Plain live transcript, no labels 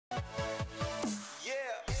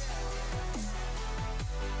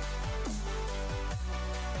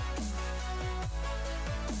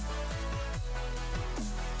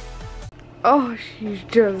Oh, she's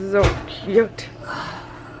just so cute.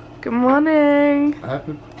 Good morning.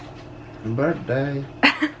 Happy birthday.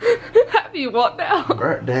 Happy what now?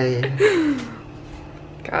 Birthday.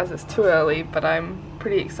 Guys, it's too early, but I'm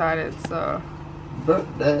pretty excited, so.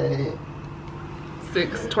 Birthday.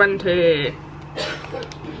 6:20.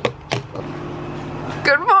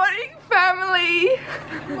 Good morning, family.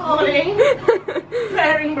 Morning.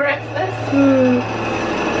 Preparing breakfast.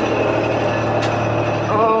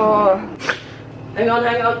 Oh. Hang on.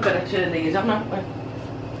 Better turn these on, haven't we?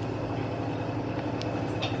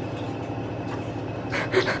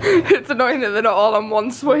 It's annoying that they're not all on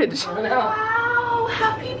one switch. I know. Wow,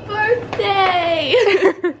 happy birthday!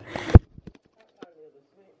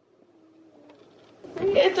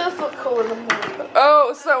 It does look cool in the morning.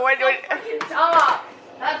 Oh, so wait. It's fucking dark.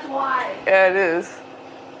 That's why. Yeah, it is.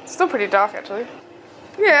 It's still pretty dark, actually.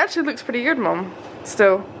 Yeah, it actually looks pretty good, Mom.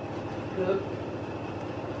 Still. Good.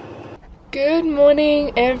 Good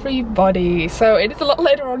morning, everybody. So it is a lot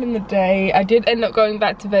later on in the day. I did end up going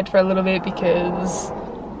back to bed for a little bit because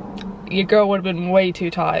your girl would have been way too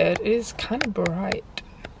tired. It is kind of bright.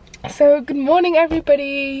 So good morning,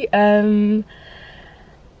 everybody.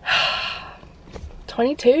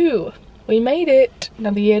 22. We made it.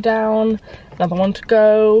 Another year down. Another one to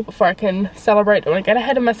go before I can celebrate. Don't want to get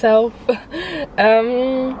ahead of myself.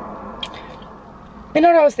 You know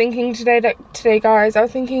what I was thinking today, guys? I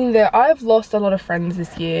was thinking that I've lost a lot of friends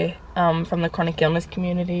this year from the chronic illness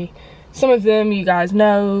community. Some of them you guys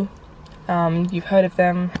know, you've heard of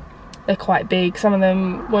them. They're quite big. Some of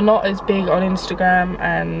them were not as big on Instagram,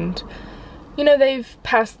 and you know, they've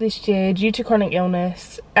passed this year due to chronic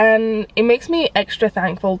illness, and it makes me extra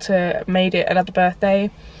thankful to have made it another birthday.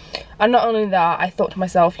 And not only that, I thought to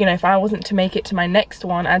myself, you know, if I wasn't to make it to my next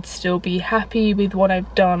one, I'd still be happy with what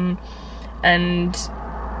I've done and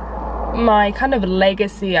my kind of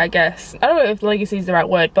legacy, I guess. I don't know if legacy is the right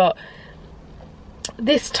word, but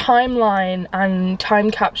this timeline and time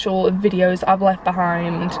capsule of videos I've left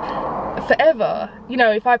behind forever. You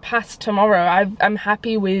know, if I pass tomorrow, I'm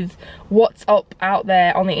happy with what's up out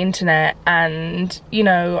there on the internet, and you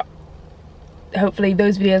know, hopefully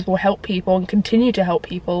those videos will help people and continue to help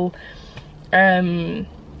people.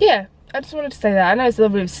 Yeah, I just wanted to say that. I know it's a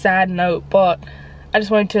little bit of a sad note, but I just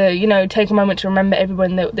wanted to, you know, take a moment to remember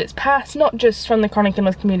everyone that's passed, not just from the chronic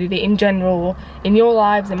illness community, in general, in your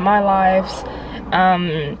lives, in my lives.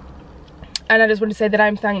 And I just want to say that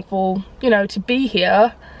I'm thankful, you know, to be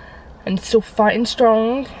here and still fighting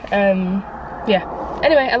strong. Yeah.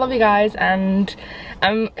 Anyway, I love you guys, and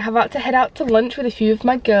I'm about to head out to lunch with a few of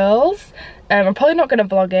my girls. I'm probably not going to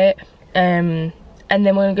vlog it. And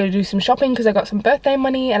then we're going to go do some shopping because I got some birthday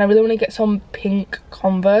money, and I really want to get some pink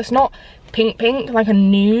Converse. Not pink, like a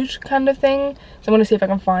nude kind of thing. So I'm going to see if I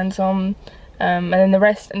can find some. And then the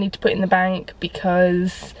rest I need to put in the bank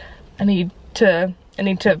because I need to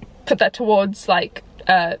put that towards like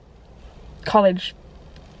college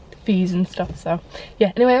fees and stuff. So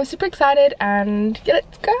yeah, anyway, I'm super excited, and yeah,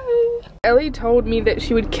 let's go. Ellie told me that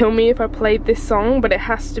she would kill me if I played this song, but it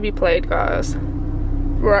has to be played, guys.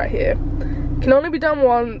 Right here. Can only be done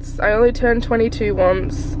once. I only turned 22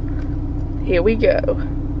 once. Here we go.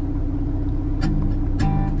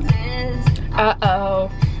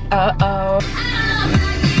 Uh-oh, uh-oh.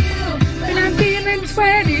 And I'm feeling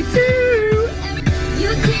 22.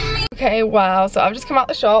 Okay, wow, so I've just come out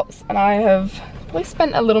the shops, and I have probably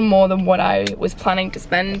spent a little more than what I was planning to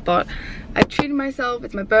spend, but I treated myself.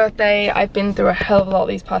 It's my birthday. I've been through a hell of a lot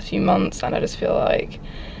these past few months, and I just feel like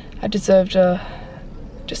I deserved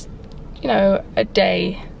just, you know, a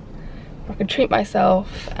day where I can treat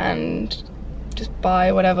myself and just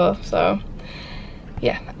buy whatever. So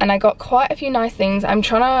yeah, and I got quite a few nice things. I'm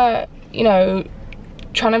trying to, you know,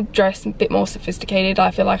 dress a bit more sophisticated.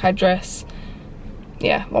 I feel like I dress,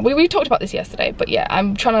 yeah, well, we talked about this yesterday, but yeah,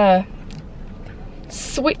 I'm trying to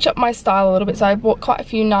switch up my style a little bit. So I bought quite a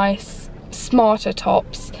few nice, smarter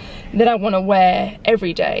tops that I want to wear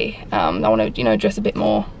every day. I want to, you know, dress a bit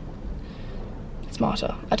more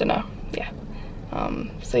smarter. I don't know, yeah.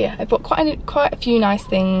 So yeah, I bought quite a few nice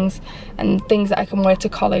things and things that I can wear to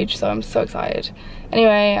college, so I'm so excited.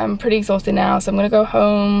 Anyway, I'm pretty exhausted now, so I'm gonna go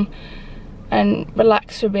home and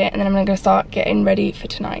relax for a bit, and then I'm gonna go start getting ready for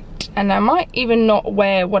tonight. And I might even not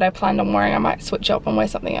wear what I planned on wearing. I might switch up and wear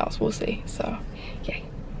something else, we'll see. So yay.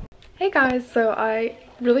 Hey guys, so I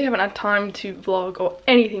really haven't had time to vlog or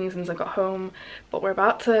anything since I got home, but we're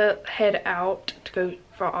about to head out to go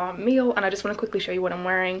for our meal, and I just want to quickly show you what I'm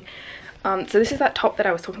wearing. So this is that top that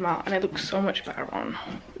I was talking about, and it looks so much better on,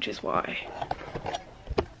 which is why.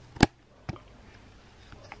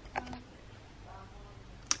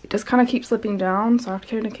 does kind of keep slipping down, so I have to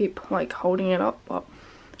kind of keep like holding it up, but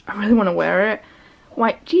I really want to wear it.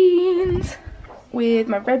 White jeans with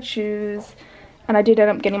my red shoes, and I did end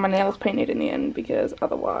up getting my nails painted in the end because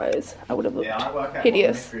otherwise I would have looked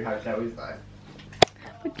hideous.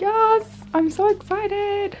 But yes, I'm so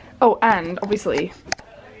excited. Oh, and obviously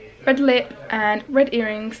red lip and red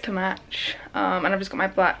earrings to match, and I've just got my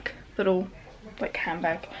black little like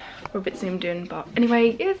handbag. We're a bit zoomed in, but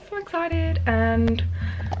anyway, yes, I'm excited and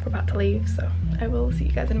we're about to leave, so I will see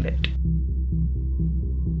you guys in a bit.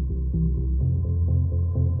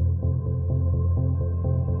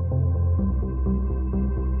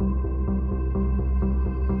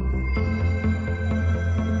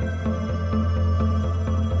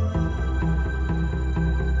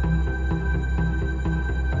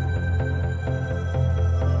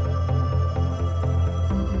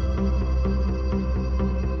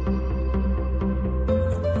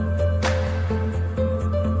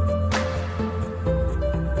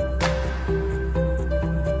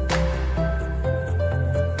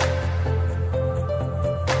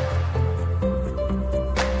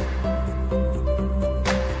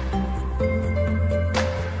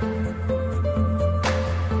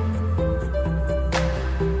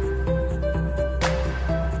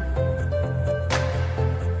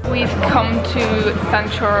 We've come to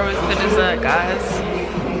Sanchoro's for dessert, guys.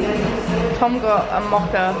 Tom got a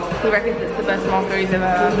mocha. He reckons it's the best mocha he's ever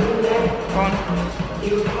had. Go on.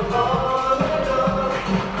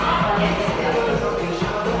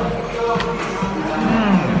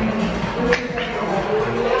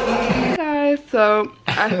 Guys, so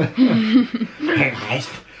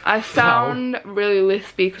I sound really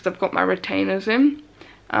lispy because I've got my retainers in.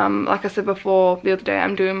 Like I said before, the other day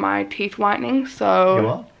I'm doing my teeth whitening, so... You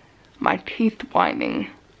what? My teeth whitening.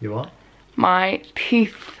 You what? My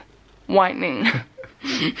teeth whitening.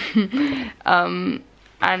 And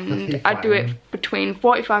I do it between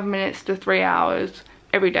 45 minutes to 3 hours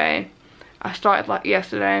every day. I started like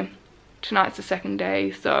yesterday. Tonight's the second day,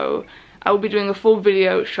 so I will be doing a full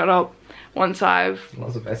video, shut up, once I've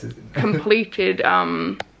completed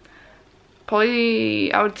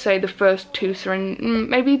probably I would say the first 2 syringes,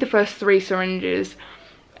 maybe the first 3 syringes,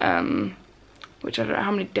 which I don't know how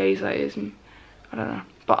many days that is, I don't know.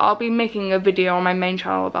 But I'll be making a video on my main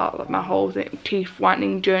channel about like my whole teeth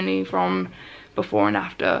whitening journey from before and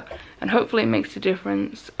after, and hopefully it makes a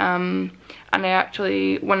difference. And I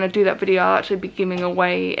actually, when I do that video, I'll actually be giving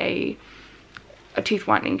away a teeth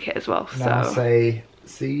whitening kit as well. Now so say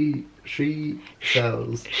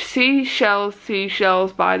seashells.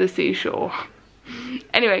 Seashells by the seashore.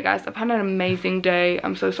 Anyway guys, I've had an amazing day.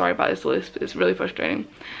 I'm so sorry about this lisp, it's really frustrating.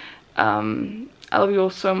 I love you all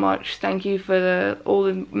so much. Thank you for all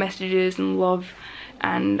the messages and love,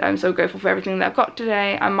 and I'm so grateful for everything that I've got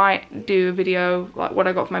today. I might do a video like what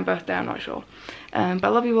I got for my birthday, I'm not sure. But I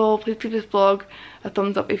love you all. Please give this vlog a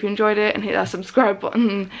thumbs up if you enjoyed it and hit that subscribe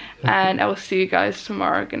button, and I will see you guys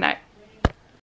tomorrow. Good night.